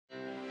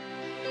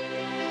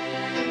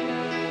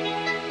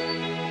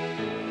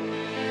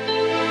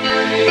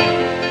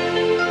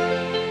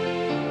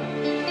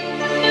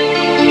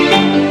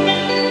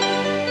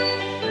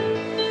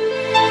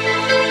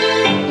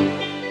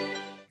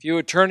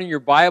turn in your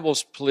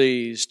Bibles,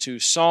 please, to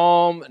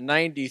Psalm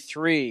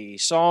 93.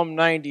 Psalm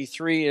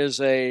 93 is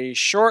a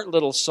short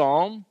little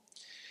psalm.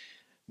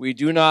 We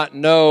do not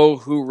know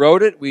who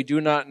wrote it. We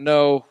do not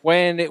know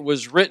when it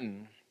was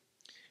written.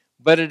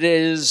 But it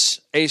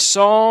is a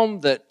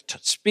psalm that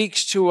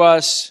speaks to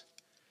us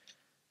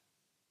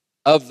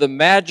of the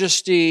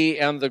majesty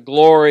and the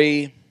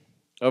glory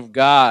of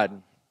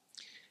God.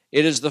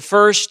 It is the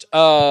first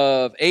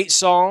of 8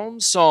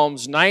 psalms.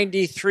 Psalms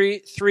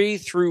 93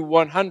 through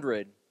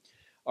 100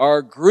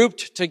 are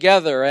grouped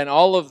together, and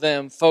all of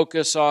them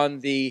focus on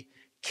the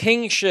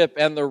kingship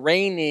and the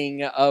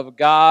reigning of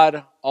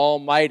God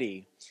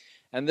Almighty.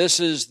 And this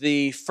is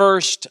the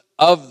first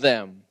of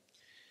them.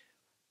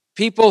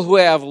 People who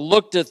have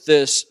looked at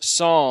this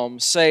psalm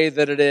say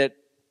that it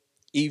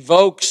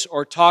evokes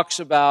or talks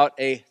about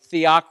a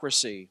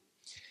theocracy.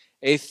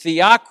 A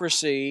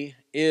theocracy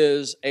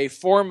is a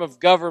form of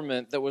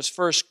government that was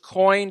first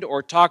coined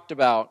or talked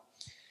about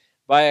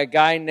by a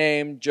guy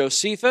named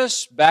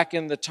Josephus back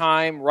in the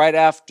time right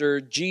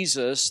after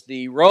Jesus.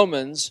 The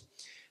Romans,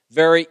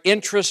 very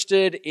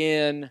interested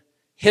in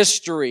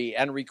history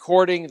and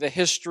recording the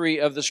history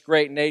of this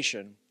great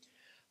nation,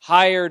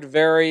 hired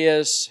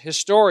various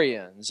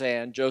historians,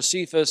 and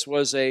Josephus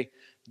was a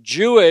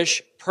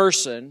Jewish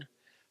person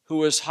who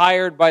was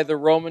hired by the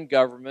Roman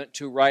government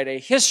to write a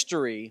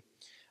history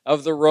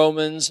of the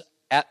Romans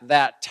at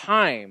that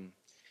time.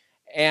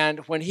 And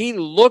when he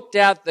looked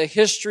at the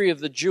history of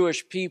the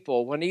Jewish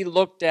people, when he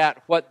looked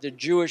at what the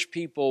Jewish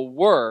people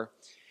were,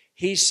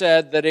 he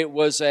said that it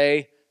was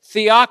a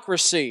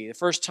theocracy, the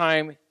first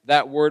time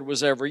that word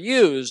was ever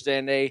used.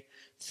 And a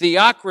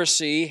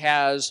theocracy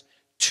has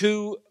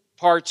 2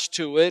 parts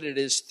to it. It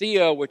is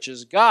theo, which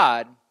is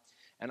God,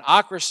 and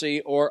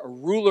ocracy, or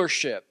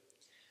rulership,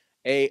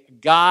 a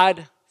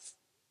God-managed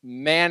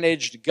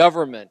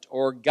government,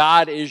 or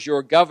God is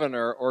your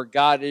governor, or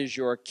God is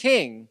your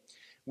king,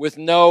 with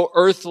no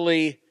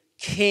earthly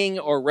king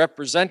or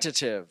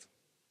representative.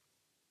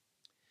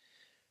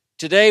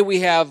 Today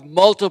we have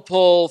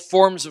multiple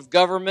forms of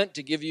government.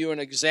 To give you an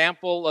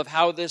example of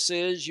how this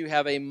is, you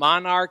have a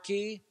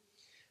monarchy,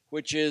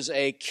 which is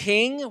a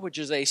king, which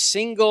is a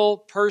single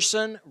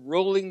person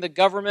ruling the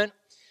government.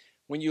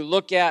 When you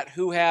look at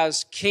who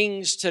has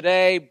kings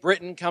today,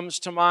 Britain comes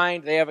to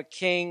mind. They have a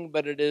king,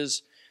 but it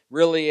is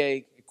really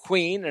a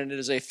queen, and it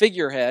is a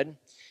figurehead.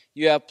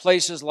 You have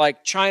places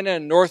like China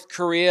and North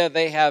Korea.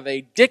 They have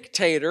a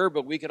dictator,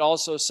 but we could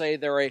also say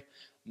they're a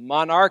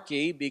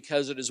monarchy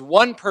because it is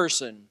one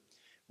person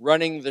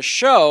running the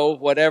show.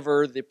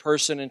 Whatever the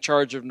person in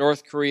charge of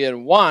North Korea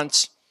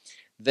wants,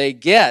 they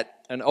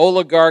get. An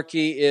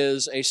oligarchy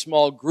is a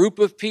small group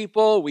of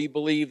people. We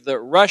believe that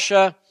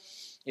Russia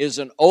is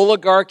an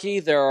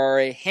oligarchy. There are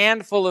a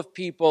handful of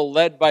people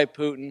led by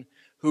Putin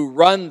who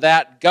run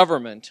that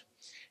government.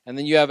 And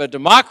then you have a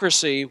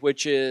democracy,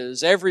 which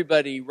is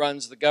everybody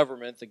runs the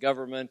government. The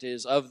government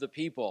is of the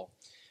people.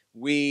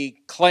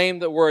 We claim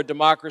that we're a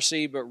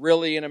democracy, but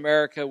really in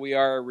America we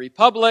are a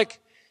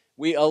republic.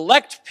 We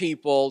elect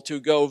people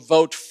to go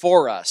vote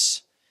for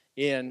us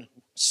in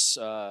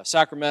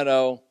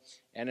Sacramento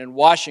and in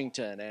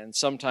Washington, and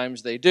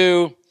sometimes they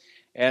do,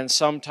 and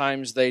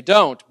sometimes they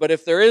don't. But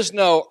if there is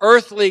no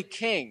earthly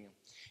king,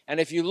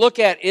 and if you look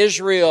at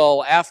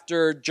Israel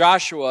after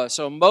Joshua,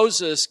 so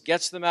Moses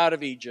gets them out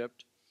of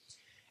Egypt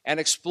and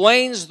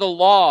explains the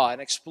law and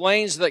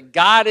explains that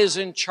God is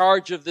in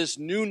charge of this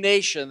new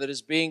nation that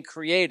is being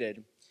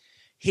created.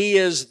 He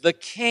is the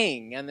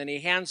king, and then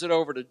he hands it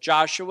over to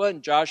Joshua,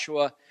 and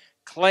Joshua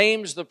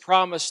claims the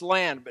promised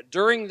land. But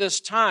during this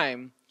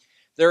time,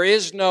 there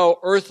is no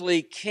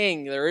earthly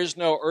king, there is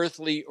no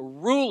earthly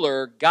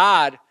ruler.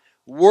 God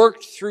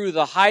worked through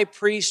the high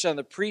priest and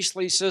the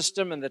priestly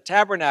system and the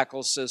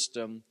tabernacle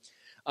system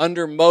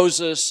under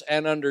Moses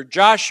and under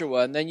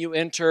Joshua. And then you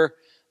enter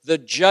the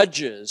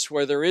judges,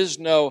 where there is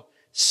no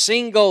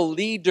single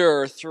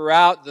leader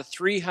throughout the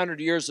 300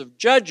 years of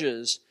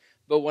judges,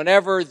 but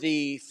whenever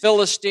the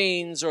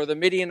Philistines or the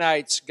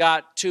Midianites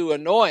got too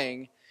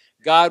annoying,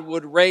 God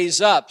would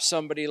raise up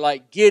somebody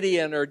like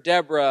Gideon or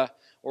Deborah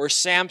or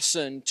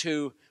Samson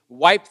to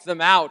wipe them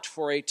out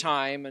for a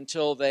time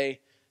until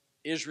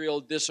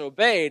Israel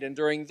disobeyed. And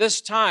during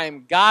this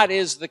time, God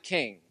is the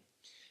king.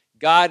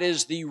 God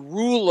is the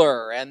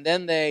ruler. And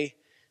then the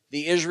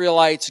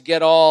Israelites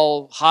get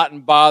all hot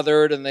and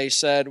bothered, and they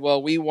said,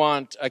 well, we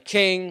want a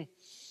king.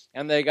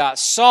 And they got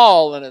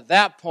Saul, and at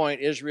that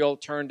point, Israel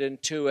turned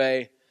into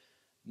a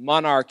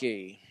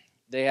monarchy.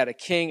 They had a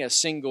king, a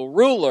single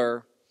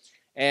ruler,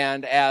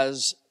 and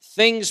as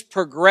things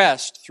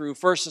progressed through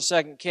 1st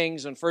and 2nd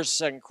Kings and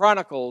 1st and 2nd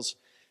Chronicles,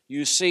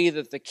 you see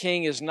that the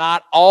king is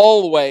not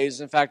always,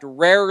 in fact,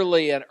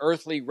 rarely an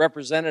earthly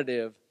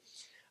representative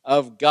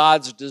of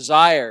God's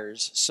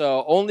desires.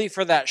 So only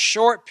for that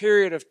short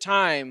period of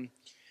time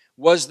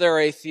was there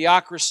a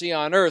theocracy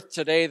on earth.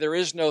 Today there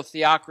is no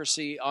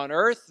theocracy on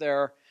earth.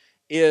 There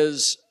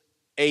is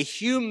a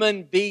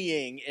human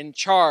being in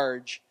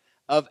charge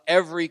of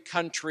every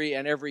country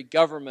and every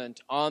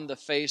government on the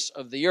face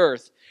of the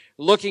earth.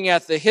 Looking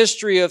at the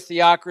history of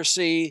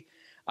theocracy,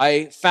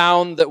 I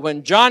found that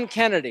when John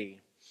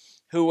Kennedy,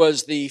 who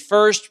was the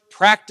first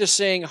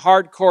practicing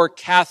hardcore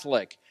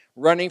Catholic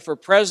running for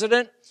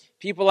president,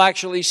 people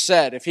actually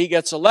said if he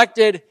gets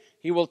elected,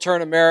 he will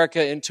turn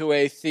America into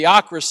a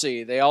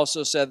theocracy. They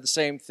also said the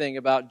same thing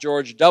about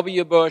George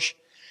W. Bush,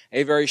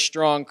 a very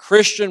strong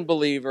Christian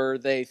believer.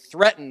 They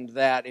threatened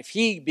that if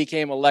he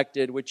became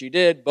elected, which he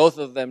did, both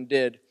of them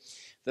did,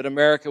 that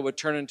America would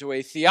turn into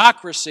a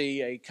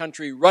theocracy, a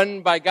country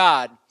run by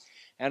God.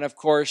 And of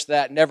course,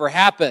 that never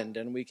happened.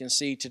 And we can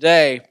see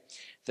today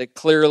that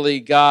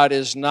clearly God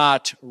is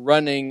not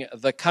running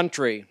the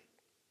country.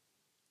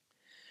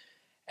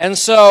 And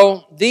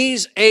so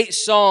these 8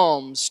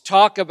 Psalms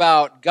talk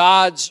about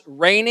God's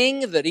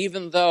reigning, that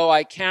even though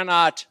I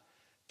cannot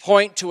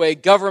point to a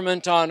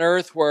government on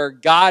earth where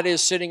God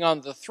is sitting on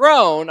the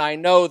throne, I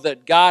know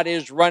that God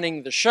is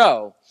running the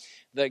show,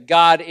 that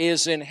God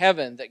is in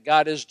heaven, that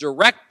God is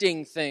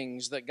directing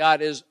things, that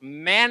God is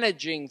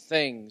managing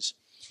things.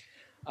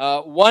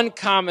 One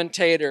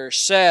commentator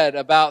said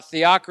about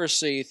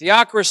theocracy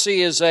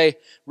is a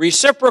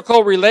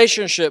reciprocal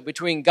relationship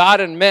between God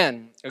and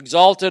men,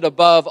 exalted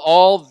above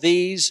all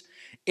these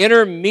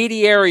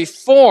intermediary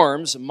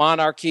forms,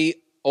 monarchy,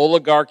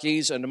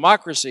 oligarchies, and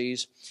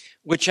democracies,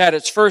 which had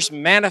its first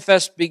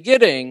manifest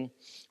beginning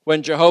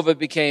when Jehovah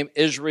became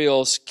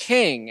Israel's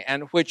king,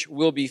 and which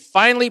will be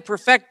finally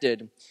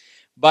perfected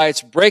by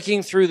its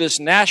breaking through this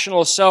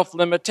national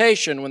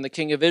self-limitation when the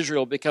king of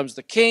Israel becomes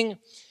the king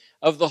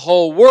of the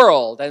whole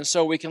world. And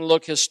so we can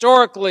look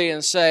historically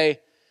and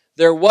say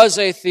there was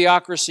a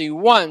theocracy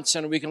once,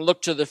 and we can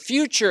look to the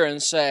future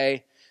and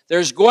say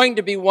there's going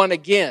to be one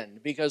again,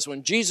 because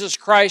when Jesus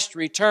Christ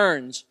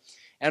returns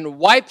and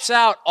wipes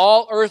out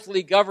all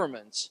earthly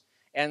governments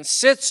and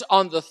sits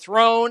on the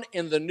throne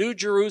in the New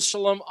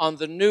Jerusalem on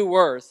the new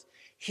earth,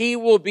 he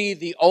will be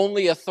the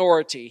only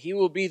authority. He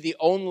will be the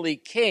only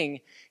king.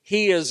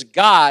 He is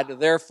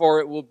God, therefore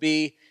it will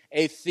be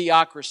a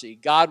theocracy.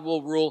 God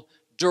will rule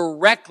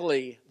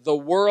directly the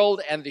world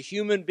and the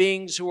human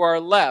beings who are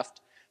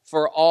left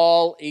for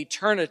all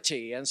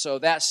eternity. And so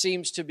that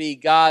seems to be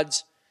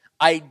God's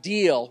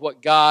ideal,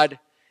 what God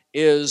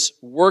is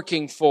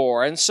working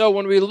for. And so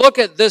when we look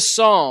at this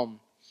psalm,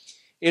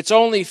 it's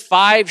only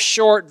 5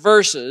 short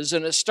verses,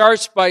 and it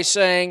starts by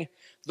saying,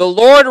 "The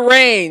Lord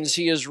reigns,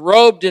 he is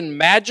robed in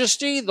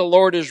majesty, the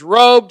Lord is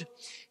robed,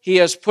 he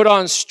has put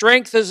on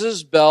strength as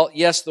his belt.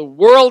 Yes, the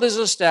world is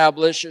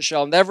established, it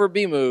shall never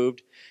be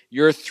moved.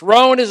 Your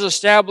throne is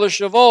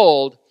established of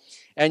old,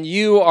 and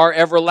you are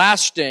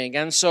everlasting."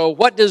 And so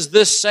what does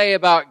this say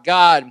about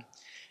God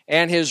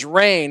and his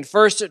reign?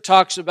 First, it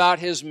talks about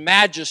his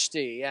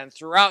majesty, and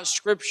throughout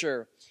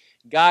Scripture,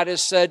 God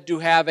is said to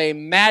have a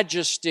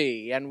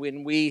majesty. And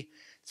when we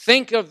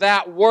think of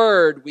that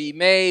word, we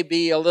may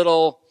be a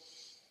little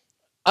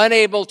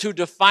unable to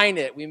define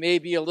it. We may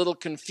be a little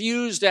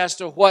confused as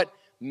to what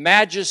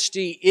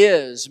majesty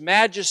is.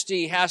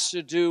 Majesty has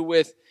to do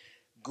with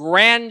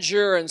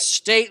grandeur and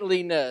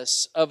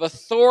stateliness, of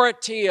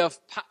authority, of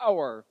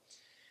power.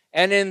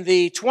 And in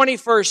the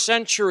 21st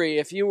century,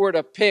 if you were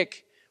to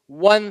pick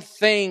one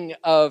thing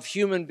of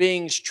human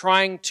beings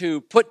trying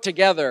to put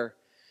together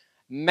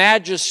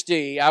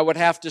majesty, I would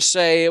have to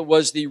say it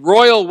was the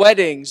royal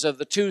weddings of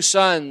the 2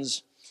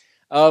 sons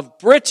of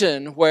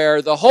Britain,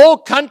 where the whole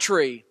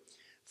country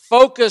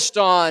focused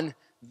on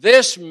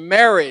this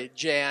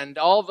marriage, and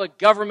all the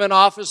government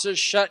offices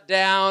shut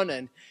down,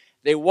 and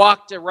they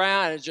walked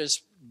around and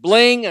just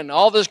bling and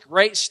all this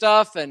great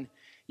stuff, and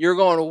you're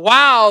going,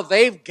 wow,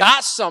 they've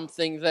got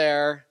something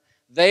there.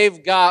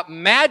 They've got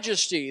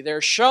majesty. They're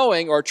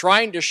showing or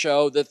trying to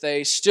show that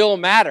they still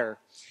matter.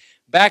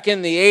 Back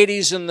in the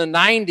 80s and the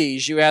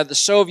 90s, you had the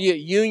Soviet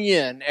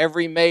Union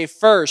every May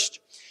 1st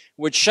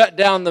would shut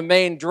down the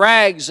main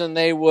drags, and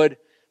they would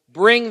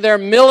bring their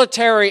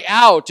military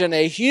out in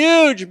a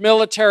huge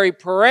military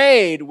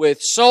parade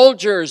with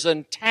soldiers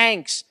and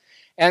tanks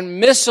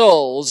and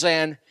missiles.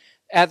 And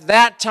at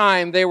that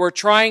time, they were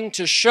trying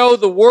to show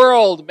the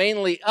world,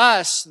 mainly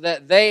us,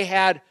 that they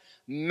had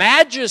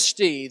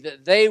majesty,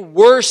 that they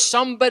were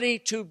somebody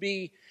to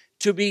be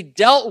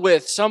dealt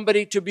with,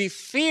 somebody to be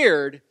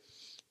feared,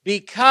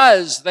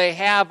 because they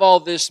have all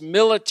this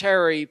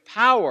military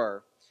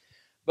power.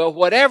 But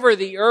whatever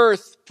the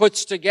earth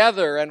puts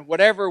together, and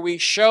whatever we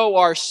show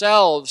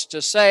ourselves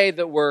to say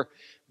that we're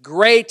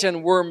great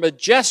and we're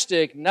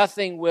majestic,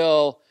 nothing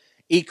will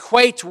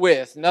equate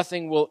with,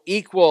 nothing will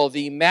equal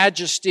the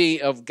majesty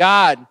of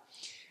God.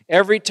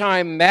 Every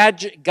time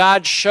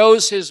God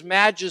shows his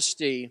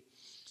majesty,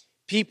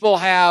 people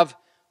have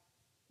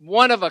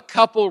one of a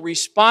couple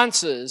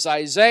responses.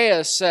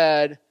 Isaiah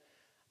said,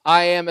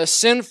 "I am a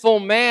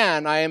sinful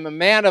man, I am a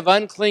man of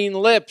unclean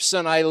lips,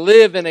 and I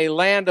live in a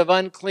land of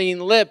unclean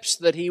lips,"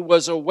 that he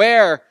was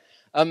aware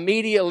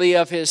immediately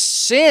of his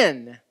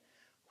sin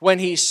when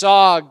he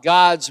saw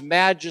God's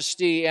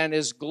majesty and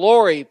his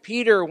glory.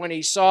 Peter, when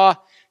he saw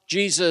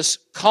Jesus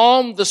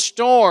calm the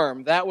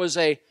storm, that was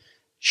a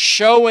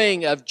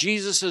showing of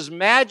Jesus'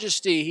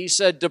 majesty. He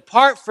said,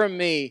 "Depart from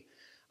me,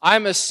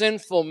 I'm a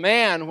sinful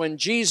man." When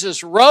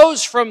Jesus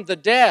rose from the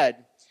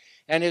dead,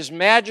 and His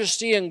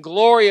majesty and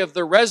glory of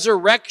the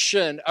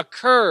resurrection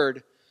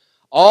occurred,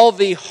 all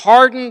the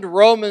hardened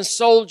Roman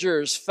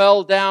soldiers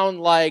fell down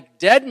like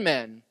dead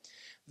men,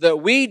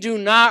 that we do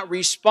not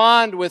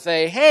respond with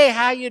a, hey,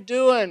 how you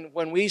doing?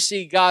 When we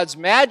see God's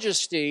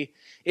majesty,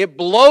 it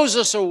blows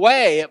us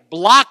away. It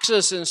blocks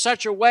us in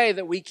such a way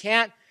that we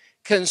can't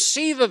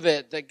conceive of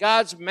it, that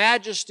God's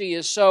majesty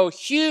is so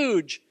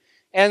huge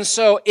and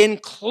so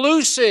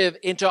inclusive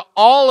into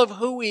all of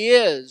who He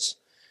is,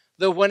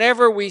 that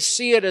whenever we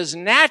see it as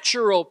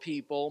natural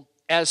people,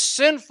 as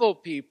sinful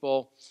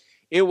people,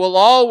 it will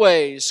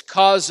always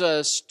cause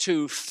us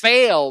to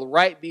fail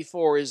right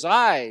before His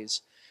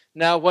eyes.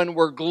 Now, when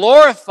we're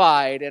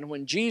glorified and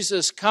when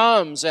Jesus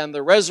comes and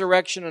the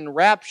resurrection and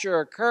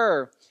rapture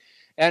occur,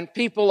 and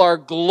people are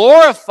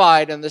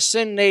glorified and the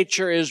sin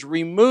nature is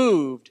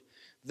removed,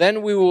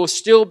 then we will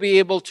still be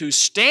able to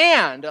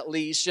stand, at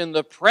least, in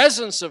the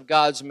presence of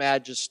God's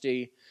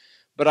majesty.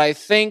 But I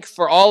think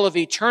for all of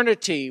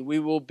eternity, we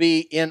will be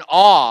in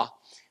awe.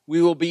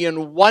 We will be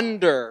in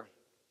wonder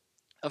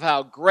of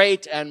how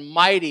great and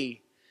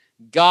mighty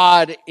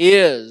God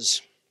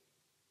is.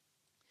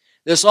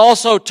 This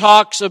also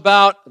talks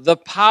about the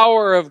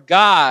power of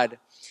God.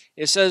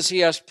 It says He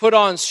has put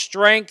on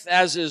strength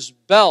as His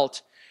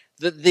belt.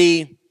 That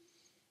the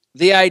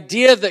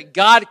idea that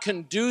God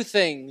can do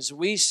things,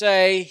 we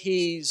say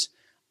He's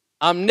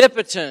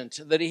omnipotent,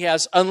 that He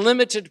has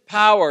unlimited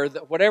power,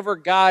 that whatever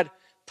God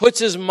puts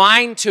His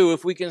mind to,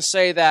 if we can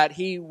say that,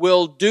 He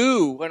will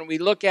do. When we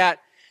look at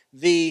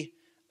the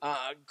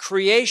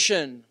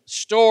creation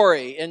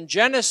story in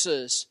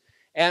Genesis,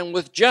 and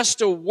with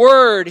just a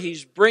word,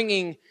 He's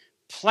bringing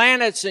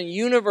planets and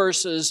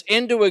universes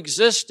into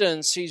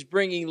existence. He's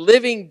bringing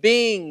living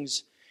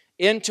beings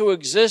into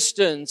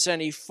existence,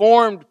 and He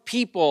formed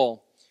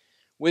people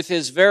with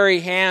His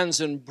very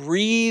hands and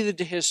breathed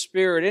His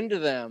Spirit into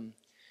them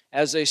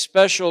as a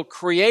special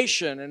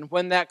creation. And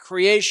when that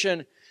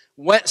creation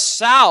went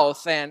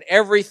south and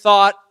every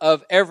thought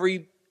of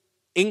every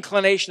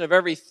inclination of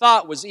every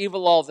thought was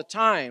evil all the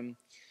time,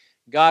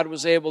 God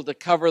was able to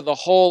cover the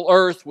whole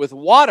earth with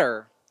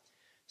water,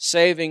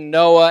 saving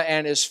Noah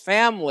and his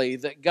family.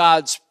 That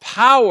God's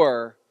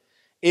power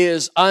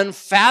is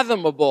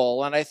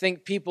unfathomable. And I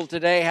think people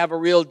today have a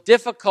real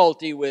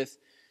difficulty with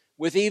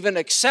even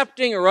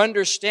accepting or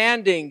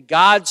understanding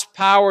God's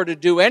power to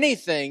do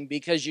anything,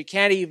 because you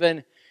can't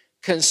even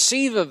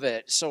conceive of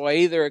it. So I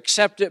either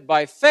accept it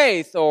by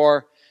faith,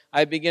 or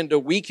I begin to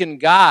weaken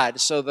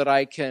God so that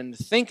I can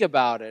think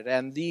about it.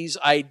 And these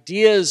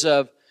ideas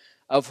of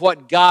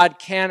what God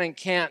can and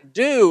can't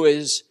do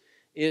is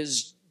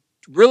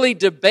really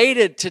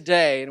debated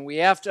today. And we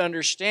have to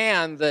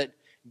understand that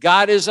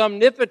God is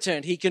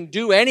omnipotent. He can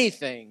do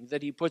anything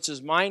that He puts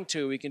His mind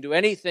to. He can do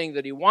anything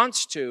that He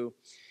wants to.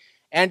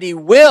 And He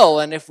will.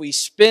 And if we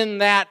spin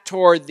that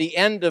toward the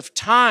end of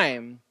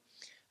time,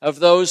 of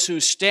those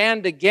who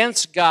stand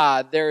against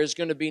God, there is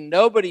going to be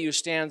nobody who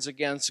stands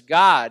against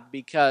God,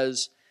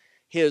 because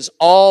His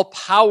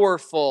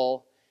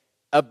all-powerful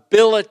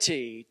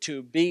ability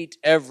to beat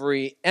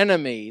every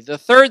enemy. The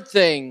third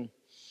thing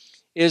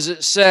is,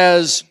 it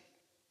says,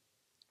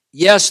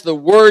 yes, the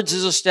words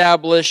is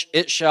established,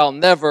 it shall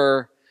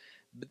never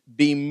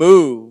be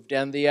moved.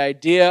 And the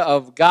idea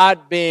of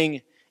God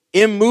being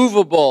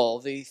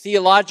immovable, the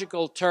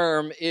theological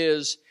term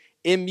is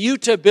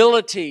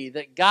immutability,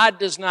 that God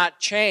does not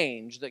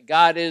change, that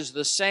God is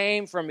the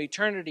same from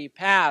eternity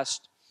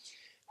past,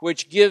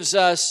 which gives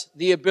us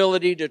the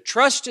ability to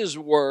trust His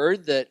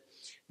word. That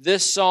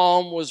this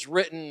psalm was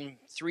written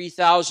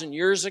 3,000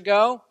 years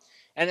ago,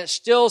 and it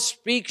still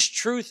speaks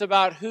truth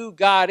about who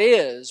God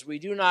is. We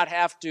do not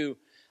have to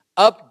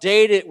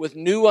update it with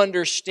new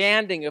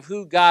understanding of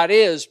who God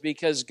is,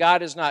 because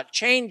God is not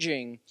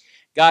changing,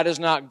 God is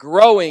not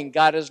growing,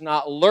 God is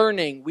not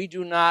learning. We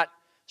do not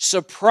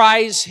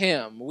surprise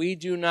Him. We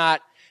do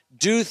not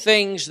do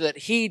things that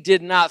He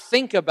did not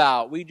think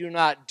about. We do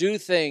not do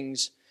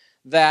things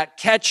that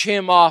catch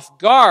Him off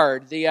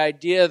guard. The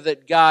idea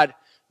that God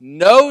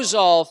knows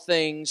all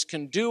things,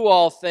 can do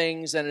all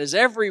things, and is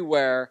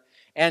everywhere,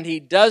 and He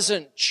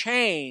doesn't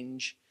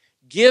change,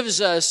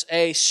 gives us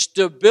a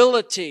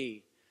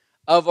stability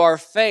of our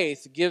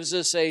faith, gives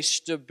us a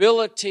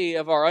stability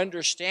of our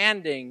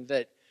understanding,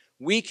 that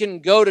we can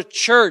go to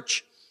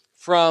church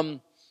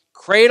from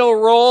cradle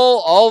roll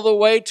all the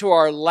way to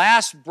our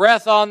last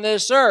breath on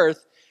this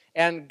earth,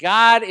 and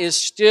God is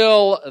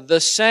still the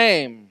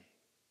same.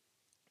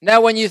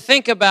 Now, when you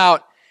think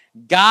about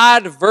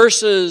God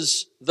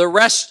versus the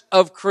rest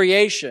of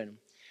creation,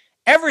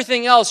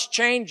 everything else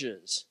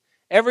changes.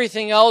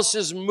 Everything else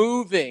is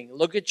moving.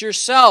 Look at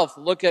yourself.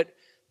 Look at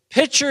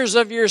pictures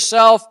of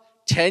yourself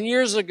 10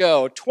 years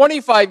ago,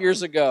 25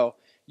 years ago.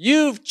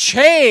 You've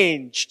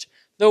changed.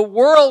 The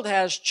world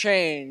has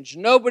changed.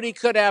 Nobody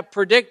could have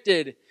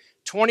predicted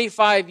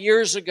 25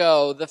 years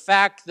ago the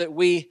fact that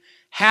we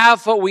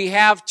have what we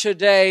have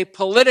today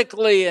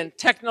politically and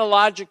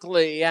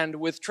technologically and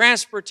with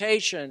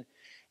transportation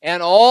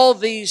and all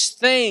these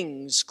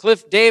things.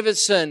 Cliff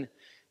Davidson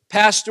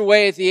passed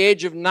away at the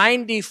age of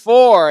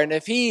 94, and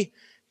if he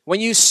When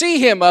you see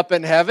him up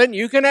in heaven,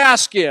 you can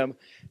ask him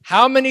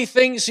how many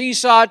things he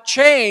saw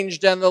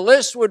changed, and the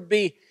list would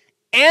be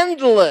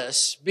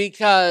endless,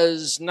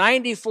 because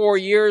 94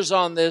 years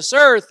on this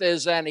earth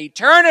is an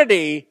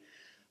eternity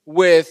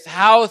with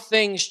how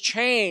things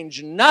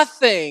change.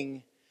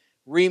 Nothing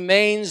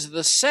remains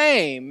the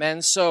same.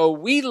 And so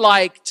we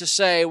like to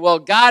say, well,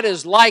 God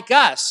is like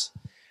us,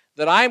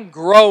 that I'm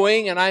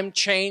growing and I'm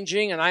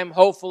changing and I'm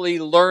hopefully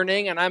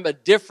learning and I'm a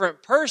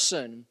different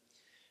person.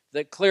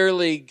 That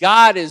clearly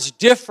God is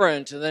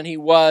different than he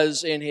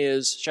was in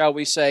his, shall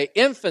we say,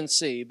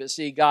 infancy. But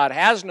see, God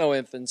has no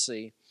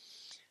infancy.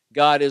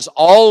 God is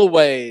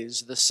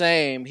always the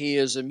same. He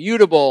is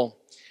immutable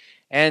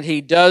and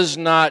he does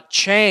not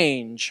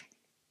change.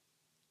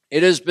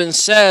 It has been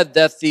said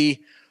that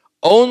the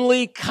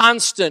only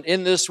constant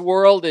in this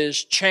world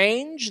is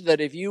change,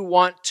 that if you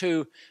want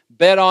to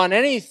bet on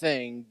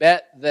anything,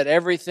 bet that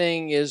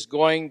everything is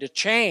going to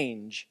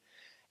change.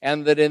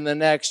 And that in the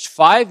next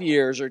 5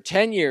 years or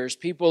 10 years,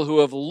 people who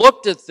have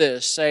looked at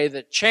this say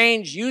that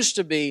change used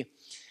to be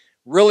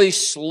really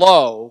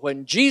slow.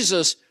 When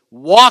Jesus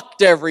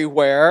walked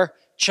everywhere,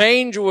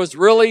 change was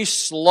really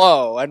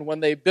slow. And when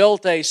they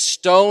built a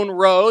stone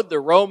road, the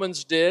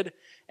Romans did,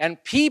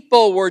 and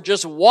people were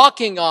just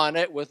walking on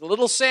it with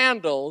little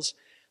sandals,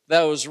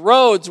 those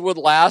roads would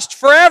last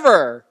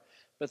forever.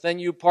 But then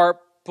you start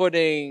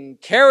putting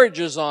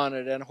carriages on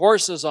it and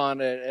horses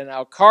on it and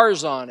now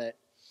cars on it.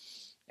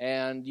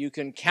 And you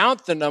can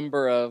count the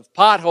number of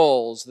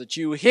potholes that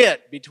you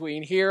hit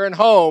between here and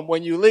home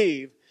when you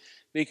leave,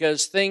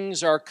 because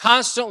things are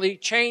constantly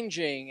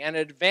changing and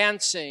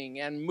advancing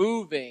and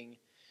moving,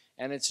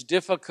 and it's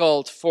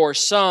difficult for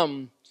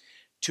some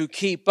to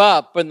keep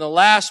up. And the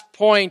last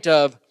point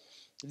of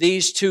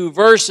these two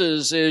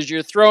verses is,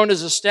 your throne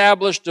is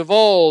established of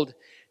old,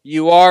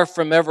 you are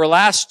from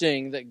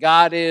everlasting, that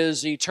God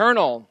is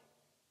eternal,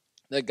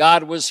 that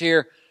God was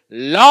here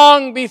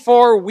long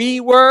before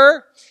we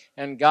were,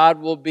 and God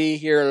will be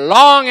here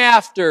long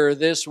after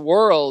this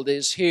world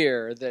is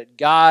here, that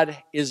God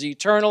is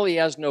eternal. He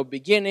has no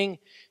beginning.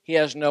 He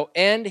has no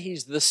end.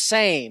 He's the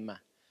same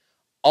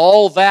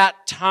all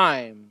that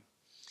time.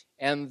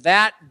 And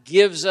that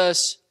gives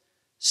us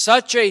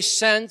such a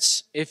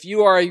sense, if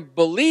you are a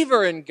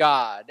believer in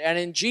God and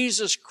in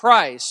Jesus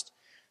Christ,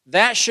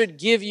 that should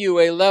give you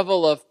a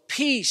level of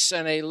peace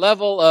and a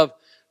level of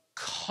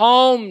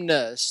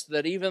calmness,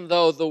 that even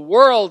though the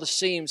world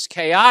seems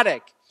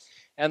chaotic,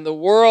 and the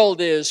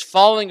world is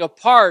falling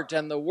apart,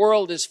 and the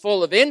world is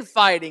full of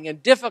infighting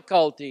and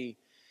difficulty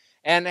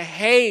and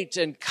hate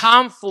and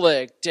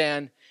conflict,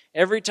 and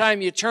every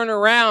time you turn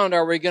around,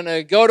 are we going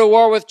to go to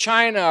war with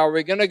China? Are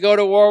we going to go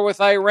to war with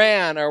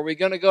Iran? Are we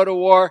going to go to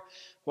war?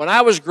 When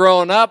I was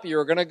growing up, you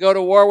were going to go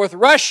to war with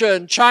Russia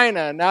and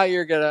China. Now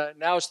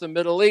it's the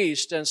Middle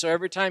East. And so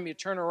every time you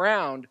turn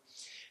around,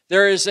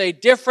 there is a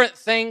different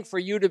thing for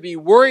you to be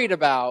worried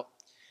about.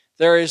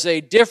 There is a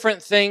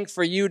different thing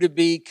for you to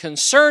be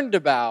concerned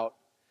about.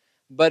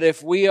 But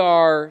if we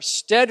are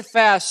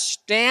steadfast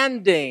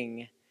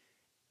standing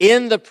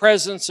in the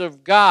presence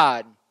of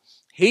God,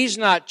 He's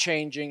not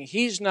changing,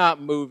 He's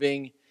not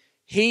moving,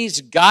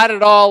 He's got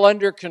it all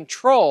under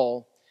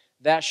control,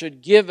 that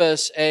should give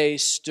us a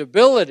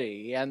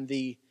stability. And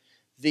the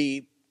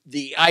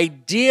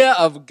idea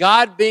of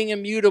God being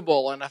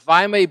immutable, and if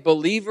I'm a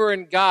believer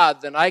in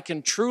God, then I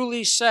can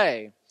truly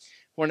say,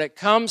 when it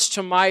comes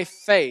to my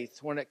faith,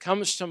 when it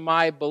comes to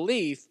my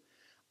belief,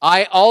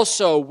 I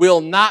also will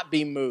not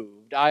be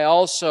moved. I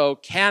also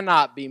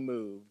cannot be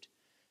moved,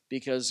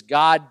 because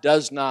God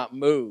does not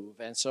move.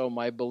 And so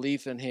my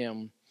belief in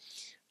Him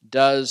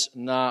does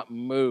not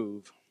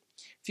move.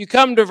 If you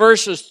come to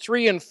verses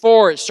 3 and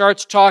 4, it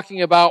starts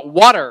talking about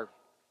water.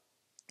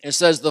 It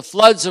says, the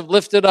floods have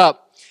lifted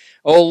up.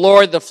 O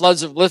Lord, the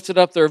floods have lifted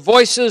up their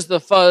voices. The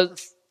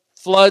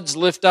floods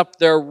lift up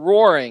their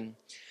roaring.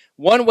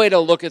 One way to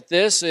look at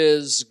this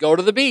is go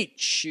to the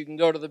beach. You can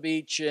go to the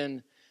beach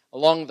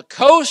along the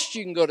coast.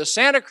 You can go to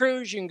Santa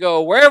Cruz. You can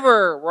go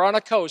wherever. We're on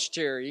a coast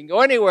here. You can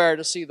go anywhere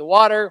to see the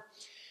water.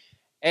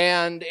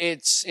 And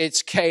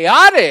it's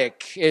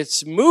chaotic.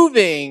 It's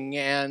moving.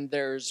 And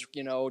there's,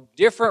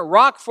 different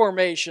rock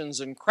formations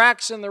and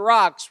cracks in the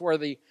rocks where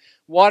the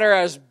water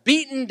has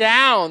beaten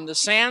down the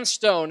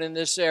sandstone in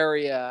this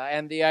area.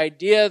 And the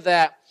idea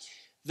that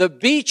the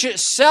beach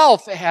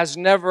itself has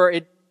never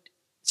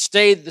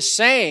stayed the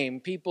same.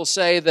 People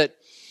say that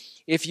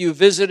if you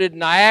visited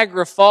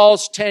Niagara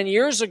Falls 10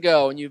 years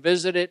ago and you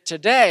visit it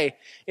today,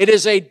 it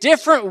is a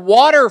different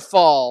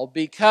waterfall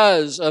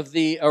because of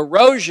the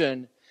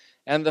erosion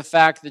and the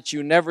fact that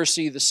you never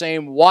see the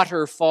same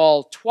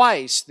waterfall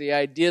twice. The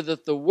idea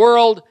that the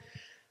world,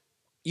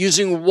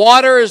 using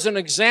water as an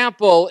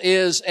example,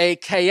 is a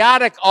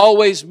chaotic,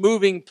 always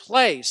moving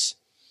place.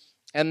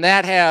 And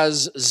that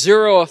has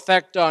zero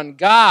effect on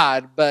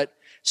God. But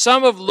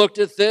some have looked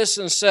at this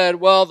and said,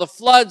 well, the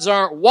floods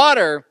aren't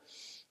water.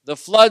 The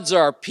floods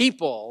are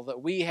people.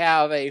 That we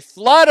have a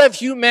flood of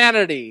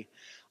humanity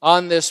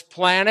on this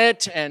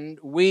planet, and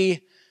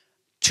we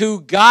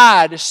to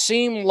God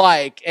seem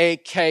like a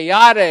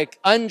chaotic,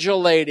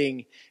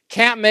 undulating,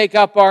 can't make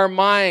up our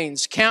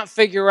minds, can't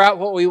figure out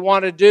what we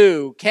want to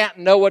do, can't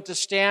know what to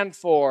stand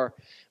for.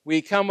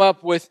 We come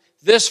up with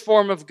this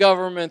form of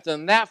government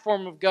and that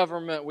form of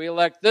government. We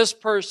elect this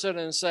person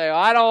and say,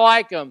 I don't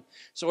like them.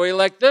 So we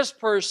elect this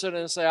person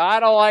and say, I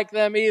don't like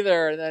them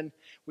either. And then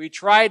we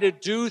try to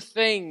do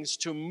things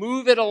to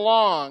move it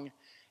along,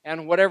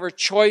 and whatever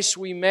choice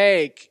we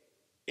make,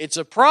 it's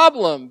a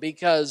problem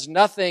because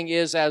nothing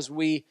is as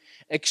we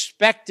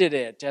expected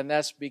it. And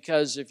that's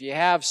because if you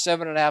have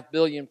 7.5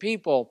 billion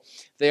people,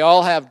 they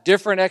all have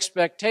different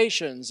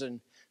expectations,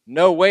 and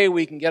no way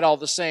we can get all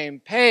the same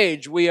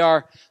page. We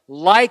are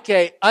like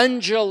a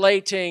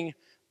undulating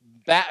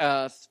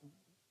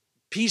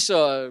piece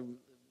of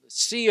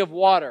sea of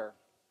water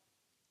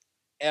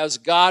as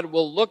God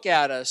will look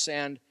at us.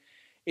 And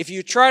if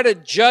you try to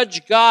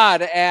judge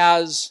God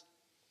as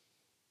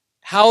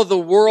how the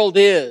world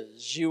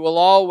is, you will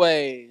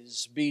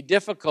always be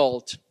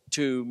difficult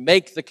to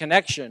make the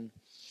connection,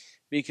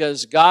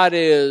 because God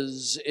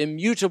is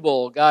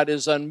immutable, God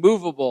is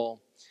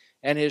unmovable,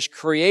 and His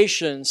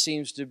creation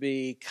seems to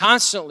be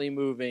constantly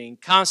moving,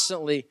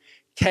 constantly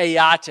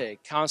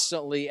chaotic,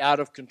 constantly out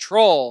of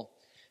control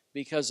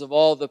because of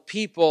all the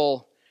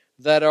people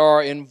that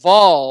are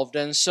involved.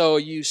 And so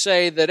you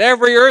say that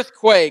every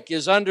earthquake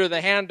is under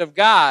the hand of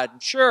God.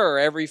 Sure,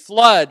 every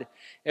flood,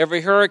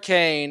 every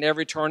hurricane,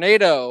 every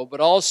tornado,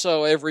 but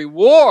also every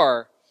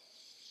war,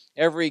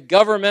 every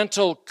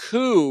governmental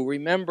coup.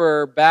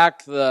 Remember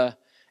back the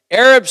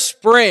Arab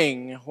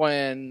Spring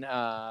when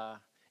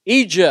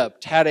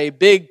Egypt had a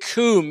big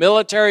coup,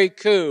 military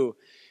coup,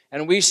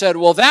 and we said,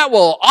 well, that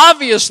will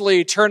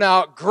obviously turn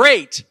out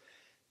great.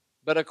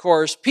 But of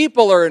course,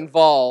 people are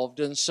involved,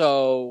 and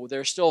so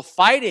they're still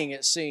fighting,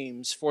 it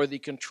seems, for the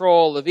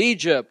control of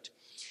Egypt.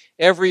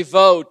 Every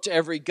vote,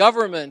 every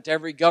government,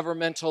 every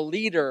governmental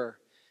leader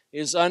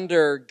is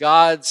under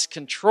God's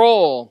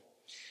control.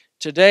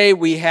 Today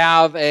we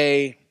have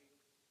a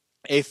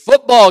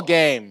football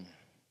game,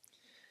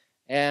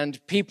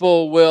 and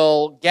people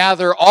will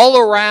gather all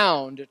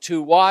around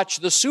to watch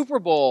the Super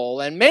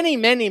Bowl. And many,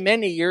 many,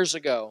 many years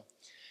ago,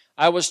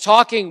 I was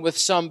talking with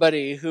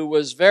somebody who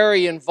was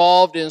very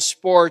involved in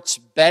sports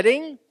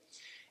betting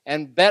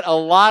and bet a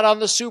lot on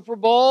the Super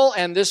Bowl,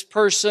 and this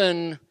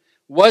person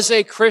was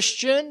a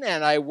Christian,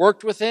 and I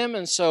worked with him,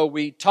 and so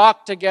we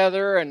talked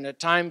together, and at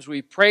times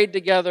we prayed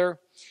together.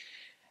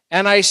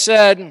 And I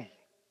said,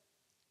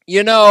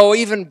 you know,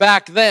 even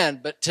back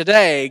then, but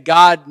today,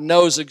 God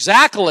knows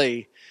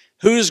exactly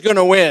who's going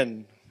to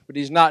win, but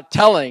He's not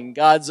telling.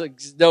 God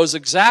knows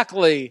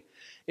exactly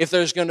if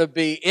there's going to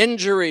be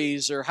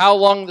injuries or how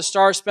long the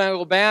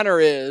Star-Spangled Banner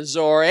is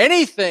or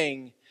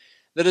anything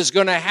that is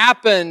going to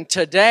happen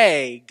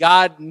today.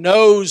 God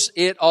knows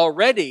it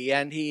already,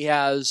 and He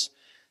has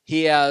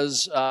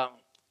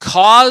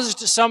caused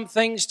some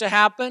things to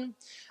happen.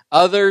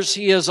 Others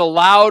He has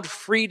allowed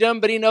freedom,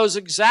 but He knows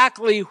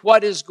exactly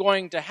what is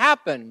going to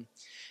happen.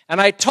 And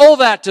I told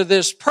that to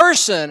this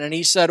person, and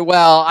he said,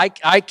 well,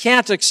 I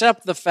can't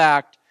accept the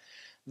fact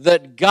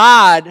that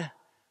God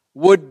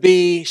would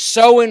be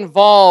so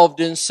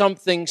involved in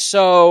something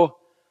so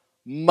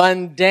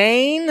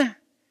mundane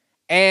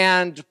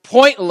and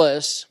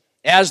pointless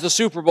as the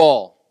Super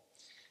Bowl.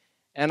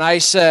 And I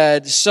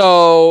said,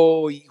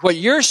 so what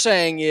you're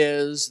saying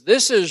is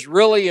this is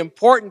really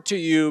important to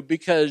you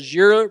because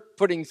you're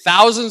putting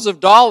thousands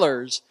of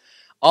dollars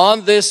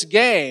on this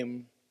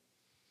game.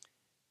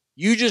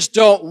 You just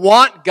don't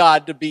want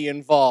God to be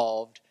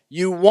involved.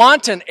 You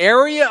want an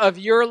area of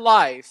your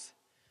life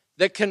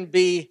that can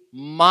be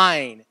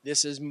mine.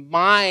 This is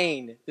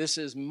mine. This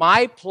is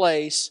my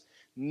place.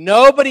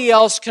 Nobody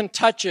else can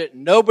touch it.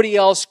 Nobody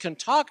else can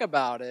talk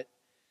about it.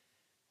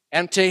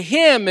 And to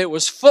him, it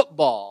was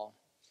football.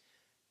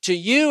 To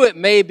you, it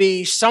may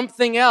be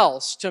something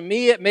else. To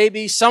me, it may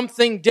be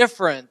something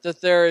different.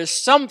 That there is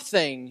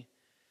something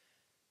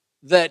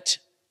that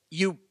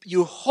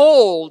you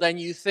hold and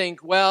you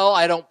think, well,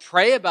 I don't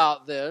pray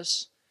about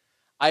this.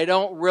 I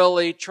don't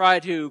really try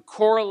to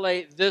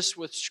correlate this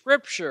with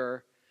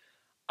Scripture.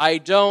 I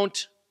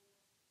don't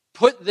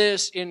put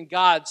this in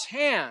God's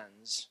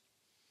hands.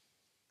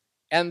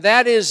 And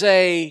that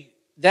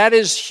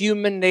is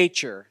human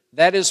nature.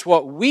 That is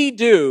what we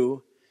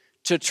do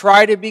to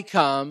try to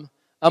become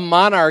a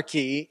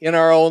monarchy in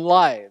our own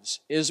lives,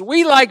 is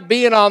we like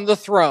being on the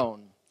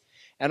throne.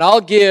 And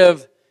I'll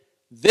give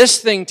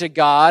this thing to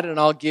God, and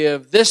I'll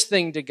give this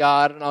thing to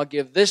God, and I'll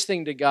give this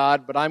thing to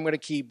God, but I'm going to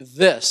keep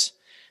this.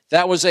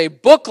 That was a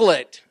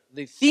booklet,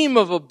 the theme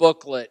of a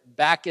booklet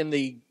back in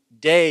the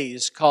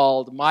days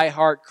called My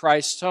Heart,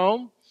 Christ's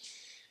Home,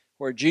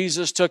 where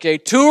Jesus took a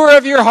tour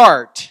of your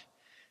heart,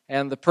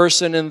 and the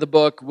person in the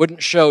book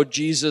wouldn't show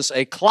Jesus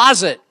a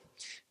closet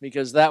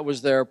because that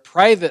was their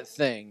private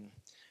thing.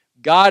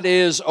 God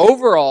is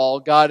overall.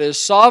 God is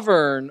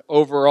sovereign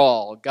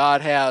overall.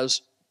 God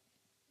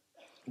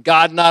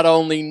not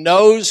only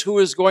knows who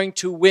is going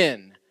to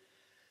win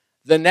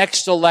the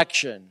next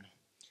election.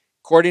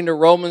 According to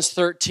Romans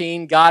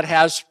 13, God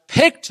has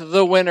picked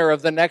the winner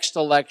of the next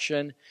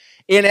election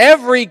in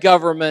every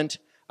government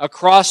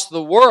across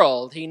the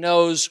world. He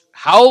knows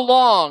how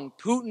long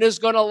Putin is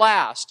going to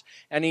last,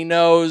 and he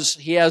knows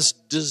he has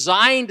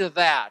designed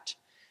that,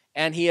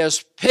 and he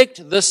has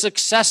picked the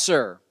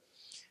successor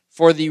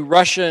for the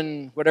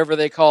Russian, whatever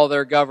they call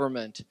their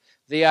government.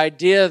 The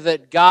idea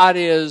that God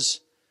is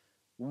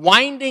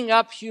winding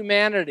up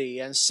humanity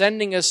and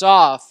sending us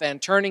off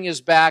and turning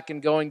his back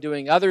and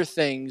doing other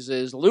things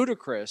is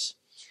ludicrous.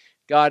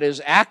 God is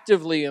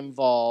actively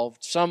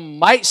involved. Some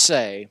might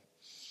say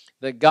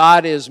that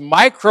God is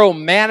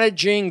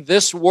micromanaging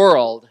this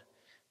world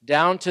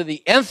down to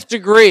the nth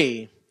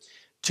degree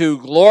to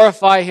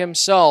glorify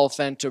himself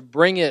and to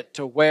bring it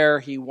to where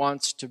he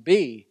wants to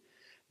be.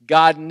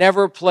 God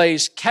never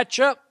plays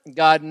catch-up.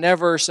 God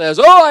never says,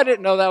 oh, I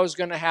didn't know that was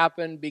going to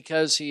happen,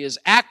 because he is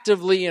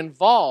actively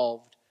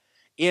involved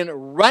in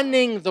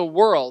running the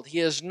world. He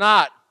is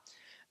not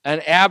an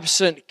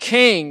absent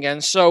king.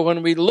 And so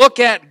when we look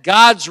at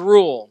God's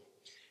rule,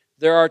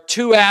 there are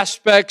two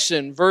aspects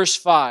in verse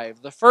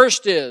 5. The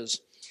first is,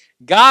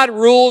 God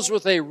rules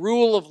with a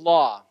rule of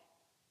law.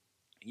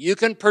 You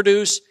can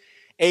produce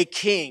a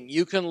king.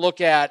 You can look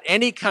at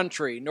any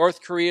country.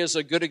 North Korea is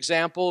a good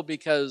example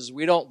because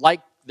we don't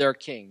like their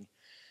king.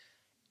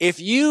 If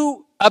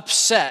you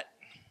upset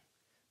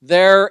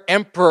their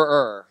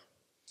emperor,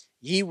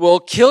 he will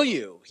kill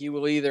you. He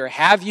will either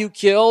have you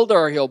killed,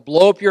 or he'll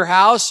blow up your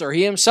house, or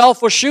he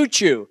himself will shoot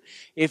you.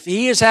 If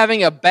he is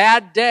having a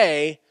bad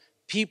day,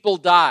 people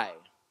die.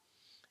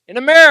 In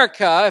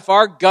America, if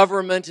our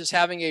government is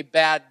having a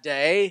bad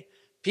day,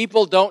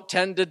 people don't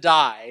tend to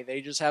die.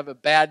 They just have a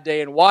bad day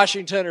in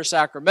Washington or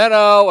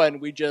Sacramento, and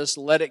we just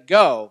let it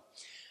go.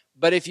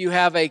 But if you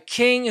have a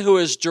king who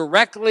is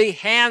directly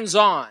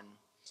hands-on,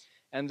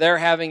 and they're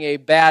having a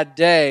bad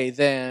day,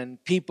 then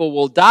people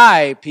will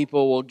die,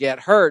 people will get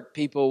hurt,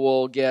 people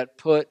will get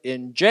put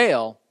in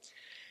jail.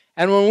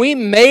 And when we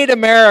made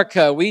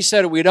America, we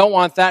said we don't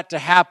want that to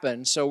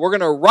happen, so we're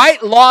going to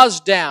write laws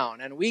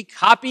down, and we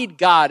copied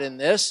God in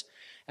this,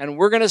 and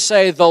we're going to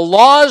say the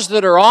laws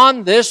that are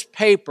on this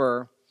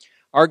paper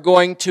are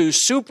going to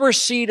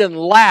supersede and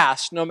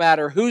last no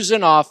matter who's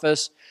in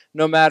office,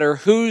 no matter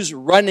who's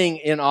running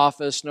in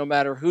office, no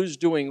matter who's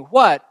doing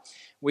what.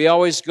 We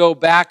always go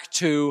back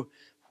to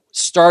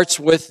starts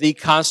with the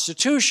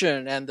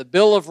Constitution and the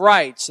Bill of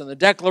Rights and the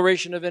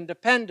Declaration of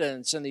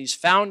Independence and these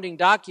founding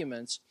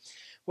documents.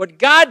 What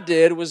God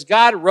did was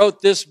God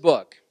wrote this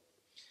book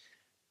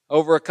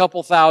over a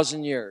couple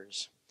thousand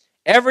years.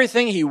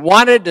 Everything he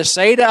wanted to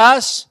say to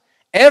us,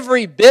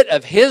 every bit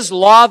of his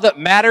law that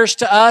matters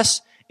to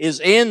us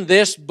is in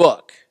this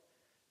book.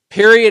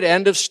 Period,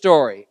 end of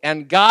story.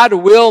 And God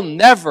will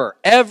never,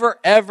 ever,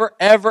 ever,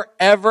 ever,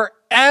 ever,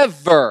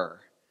 ever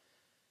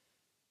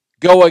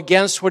go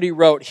against what he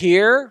wrote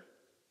here,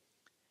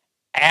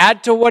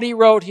 add to what he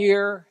wrote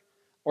here,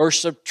 or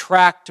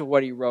subtract to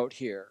what he wrote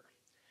here.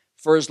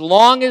 For as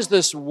long as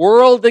this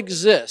world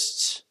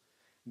exists,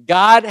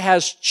 God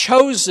has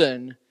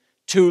chosen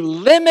to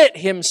limit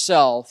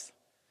himself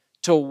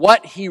to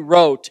what he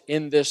wrote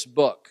in this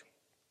book.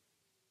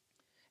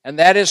 And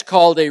that is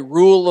called a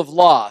rule of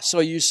law. So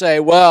you say,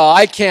 well,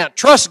 I can't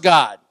trust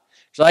God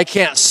because I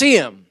can't see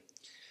him.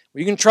 Well,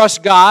 you can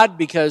trust God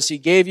because he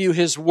gave you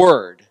his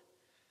word.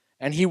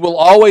 And he will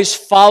always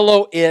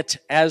follow it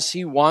as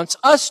he wants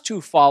us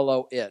to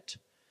follow it.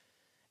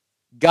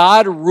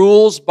 God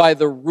rules by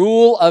the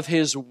rule of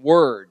his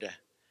word.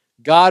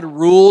 God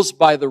rules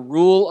by the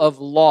rule of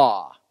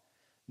law.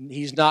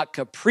 He's not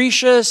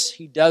capricious.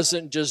 He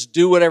doesn't just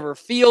do whatever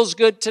feels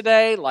good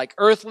today like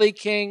earthly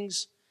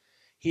kings.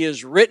 He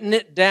has written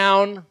it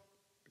down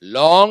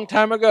long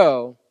time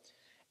ago.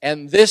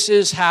 And this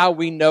is how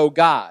we know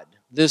God.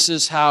 This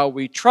is how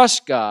we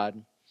trust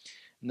God.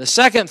 And the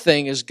second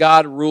thing is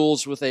God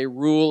rules with a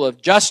rule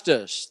of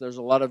justice. There's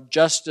a lot of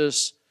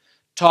justice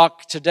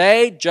talk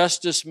today.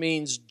 Justice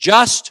means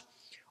just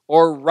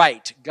or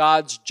right.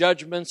 God's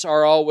judgments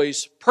are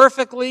always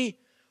perfectly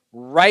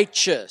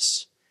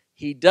righteous.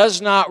 He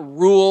does not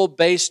rule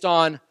based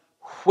on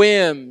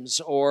whims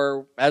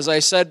or, as I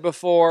said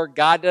before,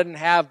 God doesn't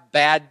have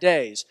bad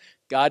days.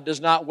 God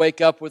does not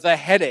wake up with a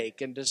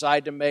headache and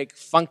decide to make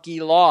funky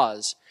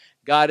laws.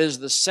 God is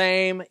the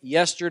same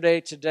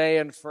yesterday, today,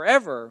 and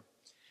forever.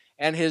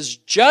 And his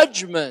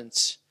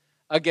judgments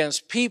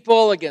against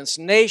people, against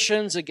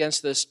nations,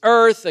 against this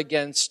earth,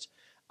 against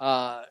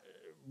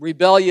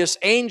rebellious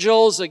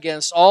angels,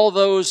 against all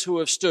those who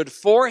have stood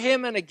for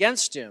him and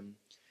against him,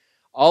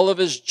 all of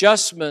his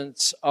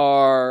judgments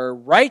are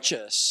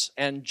righteous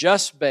and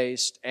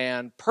just-based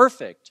and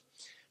perfect.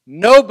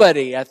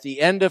 Nobody at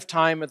the end of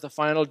time, at the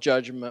final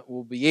judgment,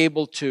 will be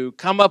able to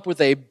come up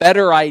with a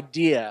better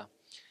idea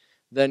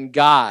than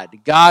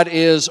God. God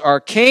is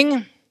our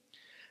king.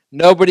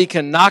 Nobody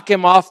can knock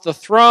him off the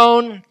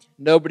throne.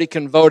 Nobody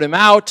can vote him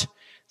out.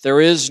 There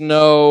is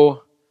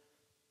no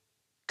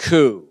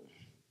coup.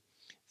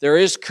 There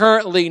is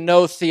currently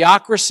no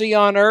theocracy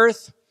on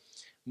earth.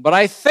 But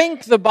I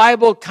think the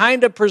Bible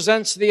kind of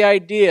presents the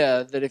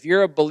idea that if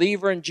you're a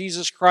believer in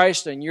Jesus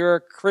Christ and you're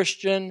a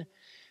Christian,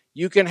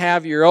 you can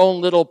have your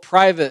own little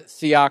private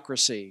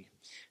theocracy.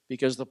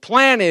 Because the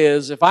plan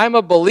is, if I'm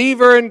a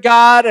believer in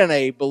God and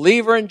a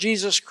believer in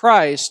Jesus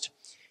Christ,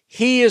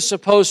 He is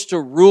supposed to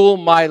rule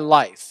my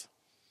life.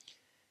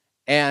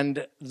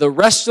 And the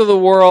rest of the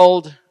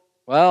world,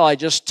 well, I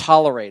just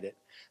tolerate it.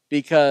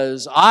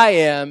 Because I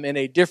am in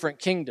a different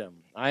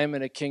kingdom. I am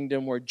in a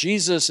kingdom where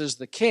Jesus is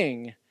the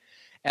king.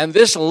 And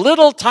this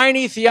little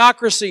tiny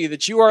theocracy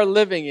that you are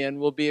living in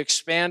will be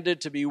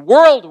expanded to be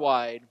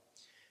worldwide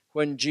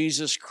when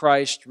Jesus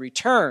Christ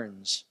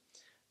returns.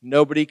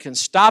 Nobody can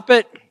stop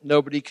it.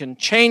 Nobody can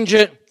change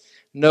it.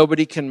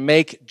 Nobody can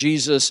make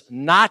Jesus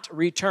not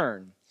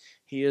return.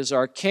 He is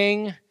our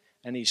King,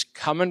 and He's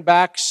coming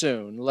back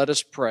soon. Let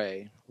us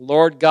pray.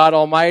 Lord God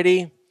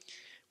Almighty,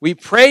 we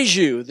praise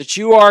You that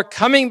You are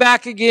coming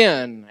back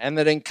again, and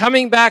that in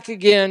coming back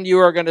again, You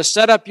are going to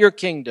set up Your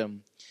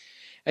kingdom.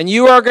 And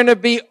You are going to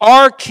be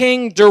our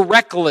King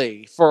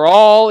directly for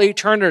all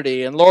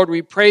eternity. And Lord,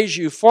 we praise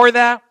You for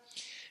that.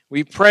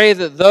 We pray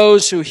that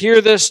those who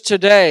hear this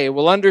today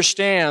will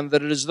understand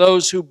that it is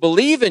those who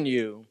believe in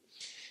You.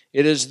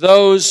 It is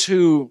those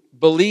who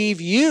believe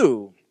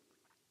You.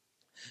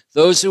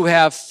 Those who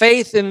have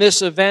faith in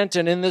this event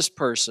and in this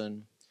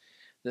person.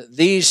 That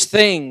these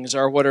things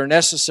are what are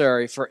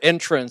necessary for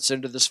entrance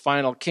into this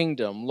final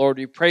kingdom. Lord,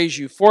 we praise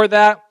You for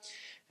that.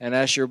 And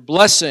ask Your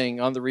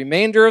blessing on the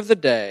remainder of the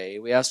day.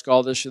 We ask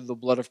all this through the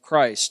blood of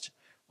Christ.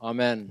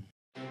 Amen.